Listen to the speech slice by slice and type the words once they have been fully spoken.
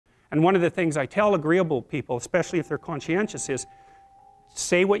And one of the things I tell agreeable people, especially if they're conscientious, is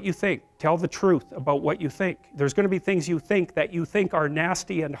say what you think. Tell the truth about what you think. There's going to be things you think that you think are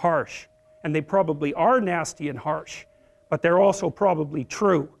nasty and harsh. And they probably are nasty and harsh. But they're also probably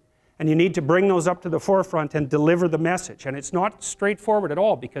true. And you need to bring those up to the forefront and deliver the message. And it's not straightforward at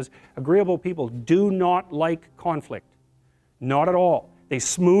all, because agreeable people do not like conflict. Not at all. They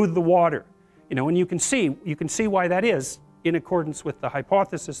smooth the water. You know, and you can see why that is in accordance with the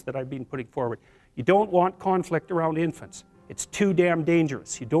hypothesis that I've been putting forward. You don't want conflict around infants. It's too damn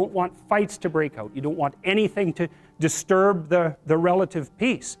dangerous. You don't want fights to break out. You don't want anything to disturb the relative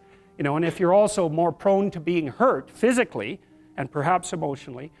peace. You know, and if you're also more prone to being hurt physically and perhaps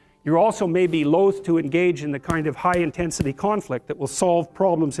emotionally, you're also maybe loath to engage in the kind of high-intensity conflict that will solve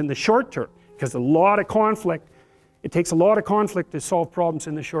problems in the short term. Because a lot of conflict, it takes a lot of conflict to solve problems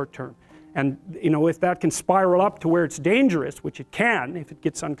in the short term. And, you know, if that can spiral up to where it's dangerous, which it can if it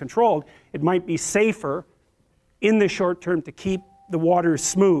gets uncontrolled, it might be safer in the short term to keep the waters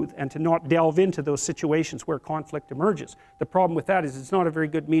smooth and to not delve into those situations where conflict emerges. The problem with that is it's not a very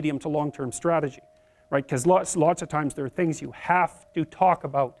good medium to long-term strategy, right? Because lots of times there are things you have to talk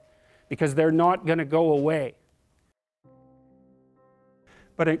about because they're not going to go away.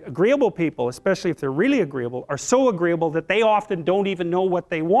 But agreeable people, especially if they're really agreeable, are so agreeable that they often don't even know what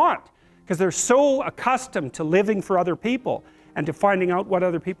they want, because they're so accustomed to living for other people and to finding out what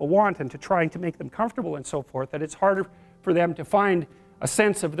other people want and to trying to make them comfortable and so forth, that it's harder for them to find a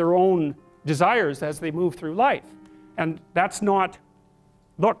sense of their own desires as they move through life. And that's not,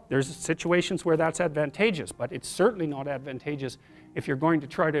 look, there's situations where that's advantageous, but it's certainly not advantageous if you're going to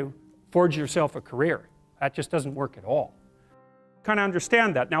try to forge yourself a career. That just doesn't work at all. Kind of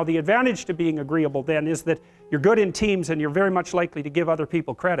understand that. Now the advantage to being agreeable then is that you're good in teams and you're very much likely to give other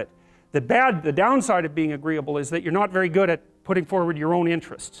people credit. The downside of being agreeable is that you're not very good at putting forward your own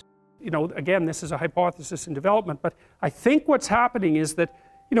interests. You know, again, this is a hypothesis in development, but I think what's happening is that,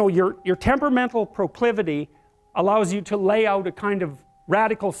 you know, your temperamental proclivity allows you to lay out a kind of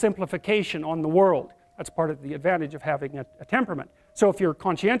radical simplification on the world. That's part of the advantage of having a temperament. So if you're a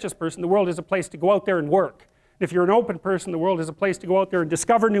conscientious person, the world is a place to go out there and work. If you're an open person, the world is a place to go out there and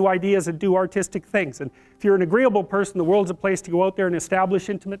discover new ideas and do artistic things. And if you're an agreeable person, the world's a place to go out there and establish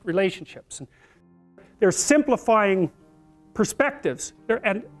intimate relationships. And they're simplifying perspectives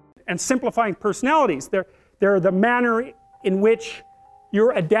and simplifying personalities. They're the manner in which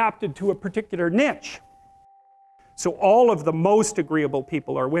you're adapted to a particular niche. So all of the most agreeable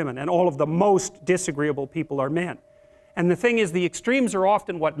people are women, and all of the most disagreeable people are men. And the thing is, the extremes are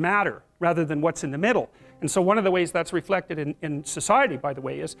often what matter rather than what's in the middle. And so one of the ways that's reflected in society, by the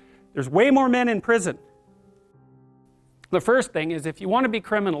way, is there's way more men in prison. The first thing is, if you want to be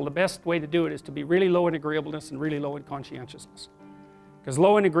criminal, the best way to do it is to be really low in agreeableness and really low in conscientiousness. Because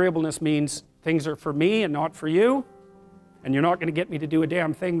low in agreeableness means things are for me and not for you, and you're not going to get me to do a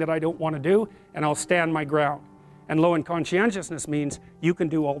damn thing that I don't want to do, and I'll stand my ground. And low in conscientiousness means you can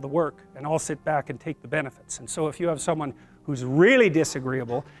do all the work, and I'll sit back and take the benefits. And so if you have someone who's really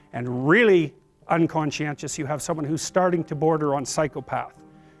disagreeable and really unconscientious, you have someone who's starting to border on psychopath.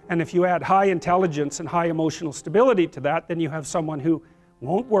 And if you add high intelligence and high emotional stability to that, then you have someone who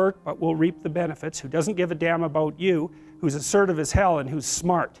won't work but will reap the benefits, who doesn't give a damn about you, who's assertive as hell, and who's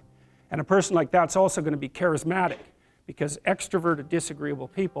smart. And a person like that's also going to be charismatic, because extroverted disagreeable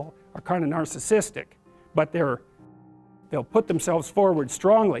people are kind of narcissistic, but they'll put themselves forward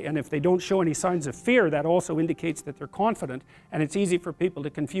strongly, and if they don't show any signs of fear, that also indicates that they're confident, and it's easy for people to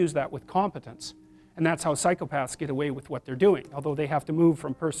confuse that with competence. And that's how psychopaths get away with what they're doing, although they have to move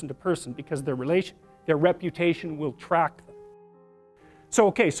from person to person because their reputation will track them. So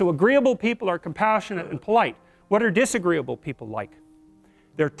okay, so agreeable people are compassionate and polite. What are disagreeable people like?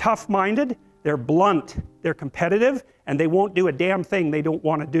 They're tough-minded, they're blunt, they're competitive, and they won't do a damn thing they don't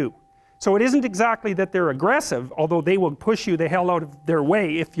want to do. So it isn't exactly that they're aggressive, although they will push you the hell out of their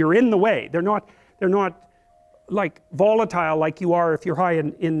way if you're in the way. They're not like volatile like you are if you're high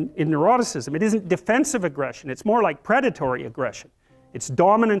in neuroticism. It isn't defensive aggression, it's more like predatory aggression. It's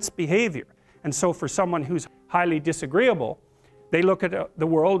dominance behavior. And so for someone who's highly disagreeable, they look at the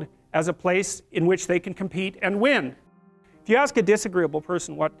world as a place in which they can compete and win. If you ask a disagreeable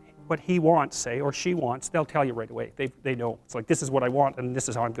person what he wants, say, or she wants, they'll tell you right away. They know. It's like, this is what I want and this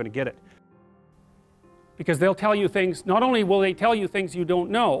is how I'm going to get it. Because they'll tell you things, not only will they tell you things you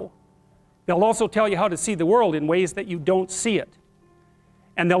don't know, they'll also tell you how to see the world in ways that you don't see it.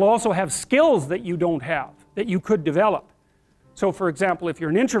 And they'll also have skills that you don't have, that you could develop. So for example, if you're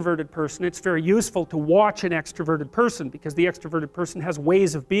an introverted person, it's very useful to watch an extroverted person, because the extroverted person has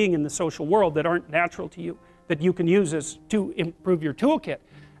ways of being in the social world that aren't natural to you, that you can use to improve your toolkit.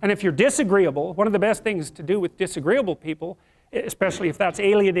 And if you're disagreeable, one of the best things to do with disagreeable people, especially if that's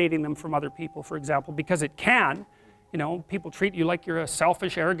alienating them from other people, for example, because it can, you know, people treat you like you're a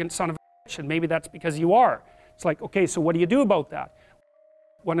selfish, arrogant son of a bitch, and maybe that's because you are. It's like, okay, so what do you do about that?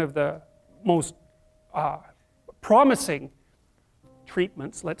 One of the most promising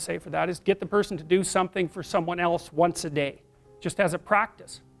treatments, let's say, for that is get the person to do something for someone else once a day, just as a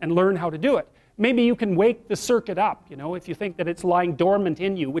practice, and learn how to do it. Maybe you can wake the circuit up, you know, if you think that it's lying dormant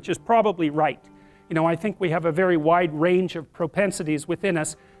in you, which is probably right. You know, I think we have a very wide range of propensities within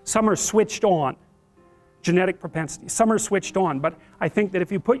us. Some are switched on, genetic propensities. Some are switched on, but I think that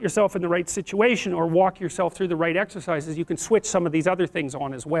if you put yourself in the right situation or walk yourself through the right exercises, you can switch some of these other things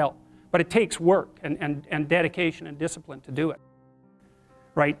on as well. But it takes work and dedication and discipline to do it.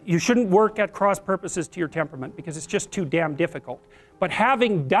 Right? You shouldn't work at cross purposes to your temperament because it's just too damn difficult. But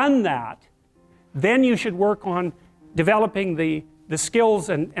having done that, then you should work on developing the skills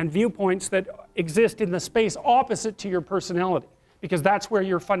and viewpoints that exist in the space opposite to your personality, because that's where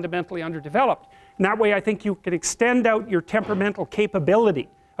you're fundamentally underdeveloped. And that way I think you can extend out your temperamental capability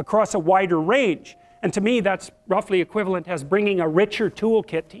across a wider range. And to me that's roughly equivalent as bringing a richer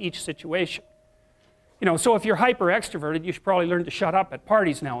toolkit to each situation. You know, so if you're hyper extroverted, you should probably learn to shut up at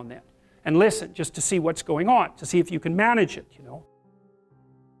parties now and then and listen just to see what's going on, to see if you can manage it, you know.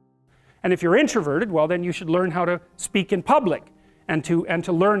 And if you're introverted, well then you should learn how to speak in public and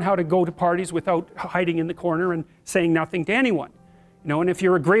to learn how to go to parties without hiding in the corner and saying nothing to anyone. You know, and if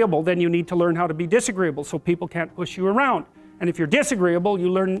you're agreeable, then you need to learn how to be disagreeable so people can't push you around. And if you're disagreeable,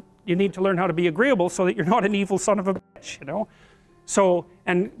 you need to learn how to be agreeable so that you're not an evil son of a bitch, you know. So,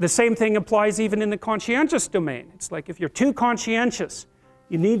 and the same thing applies even in the conscientious domain. It's like if you're too conscientious,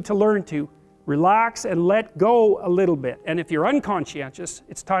 you need to learn to relax and let go a little bit. And if you're unconscientious,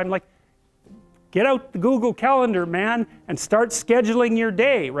 it's time like, get out the Google Calendar, man, and start scheduling your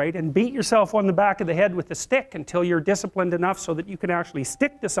day, right? And beat yourself on the back of the head with a stick until you're disciplined enough so that you can actually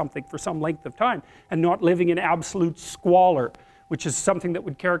stick to something for some length of time and not living in absolute squalor, which is something that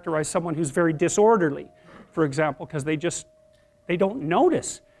would characterize someone who's very disorderly, for example, because they don't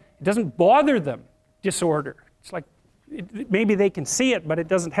notice. It doesn't bother them, disorder. It's like, maybe they can see it, but it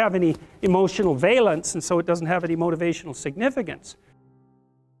doesn't have any emotional valence, and so it doesn't have any motivational significance.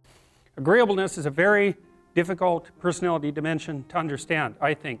 Agreeableness is a very difficult personality dimension to understand,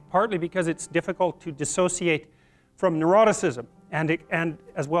 I think, partly because it's difficult to dissociate from neuroticism and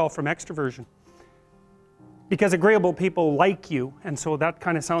as well from extroversion. Because agreeable people like you, and so that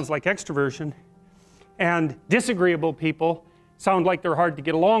kind of sounds like extroversion, and disagreeable people sound like they're hard to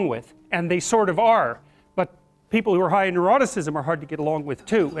get along with, and they sort of are, but people who are high in neuroticism are hard to get along with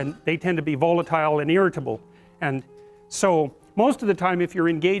too, and they tend to be volatile and irritable. And so most of the time if you're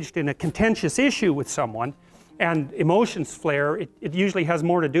engaged in a contentious issue with someone and emotions flare, it usually has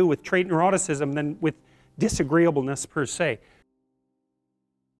more to do with trait neuroticism than with disagreeableness per se.